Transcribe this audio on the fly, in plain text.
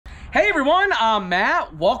Hey everyone, I'm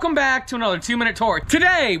Matt. Welcome back to another 2-minute tour.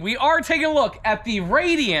 Today, we are taking a look at the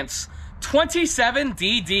Radiance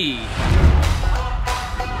 27DD.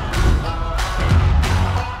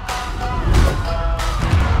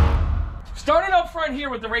 Starting up front here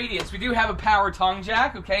with the Radiance, we do have a power tongue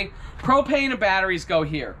jack, okay? Propane and batteries go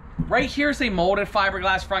here. Right here is a molded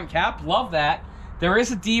fiberglass front cap. Love that. There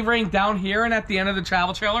is a D-ring down here and at the end of the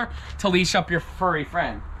travel trailer to leash up your furry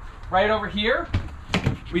friend. Right over here,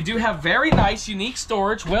 we do have very nice, unique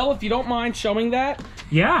storage. Will, if you don't mind showing that.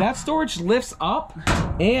 Yeah. That storage lifts up,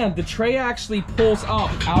 and the tray actually pulls up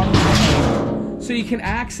out of the tray, so you can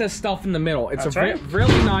access stuff in the middle. It's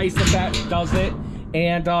really nice that does it.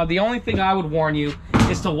 And the only thing I would warn you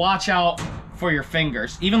is to watch out for your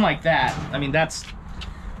fingers. Even like that. I mean, that's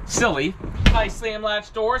silly. Nice slam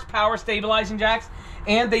latch doors, power stabilizing jacks.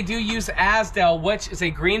 And they do use Asdel, which is a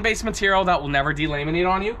green-based material that will never delaminate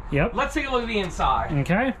on you. Yep. Let's take a look at the inside.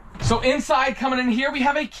 Okay. So inside, coming in here, we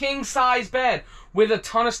have a king-size bed with a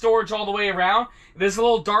ton of storage all the way around. It is a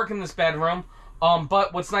little dark in this bedroom,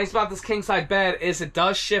 but what's nice about this king-size bed is it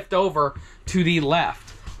does shift over to the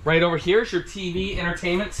left. Right over here is your TV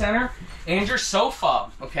entertainment center and your sofa,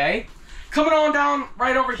 okay? Coming on down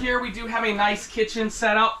right over here, we do have a nice kitchen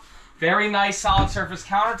setup. Very nice solid surface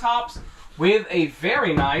countertops with a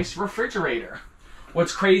very nice refrigerator.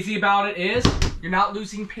 What's crazy about it is you're not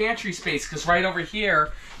losing pantry space, because right over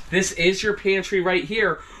here, this is your pantry right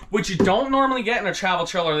here, which you don't normally get in a travel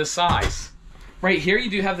trailer this size. Right here, you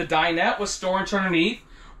do have the dinette with storage underneath.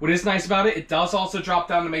 What is nice about it, it does also drop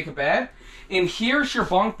down to make a bed. And here's your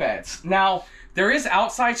bunk beds. Now, there is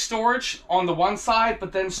outside storage on the one side,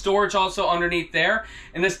 but then storage also underneath there.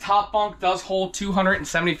 And this top bunk does hold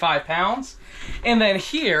 275 pounds. And then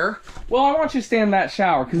here, well, I want you to stand in that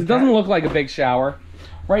shower because it doesn't look like a big shower.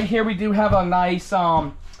 Right here, we do have a nice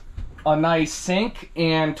sink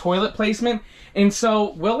and toilet placement. And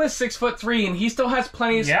so Will is 6'3" and he still has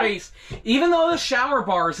plenty of space. Even though the shower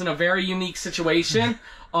bar is in a very unique situation,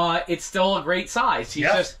 it's still a great size. He's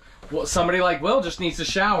just, well, somebody like Will just needs to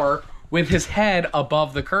shower with his head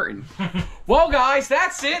above the curtain. Well, guys,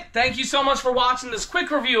 that's it. Thank you so much for watching this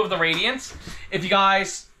quick review of the Radiance. If you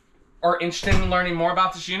guys are interested in learning more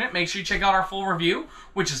about this unit, make sure you check out our full review,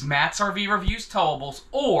 which is Matt's RV Reviews Towables.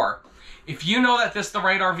 Or, if you know that this is the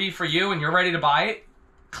right RV for you and you're ready to buy it,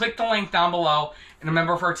 click the link down below, and a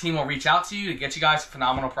member of our team will reach out to you to get you guys a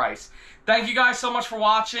phenomenal price. Thank you guys so much for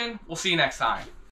watching. We'll see you next time.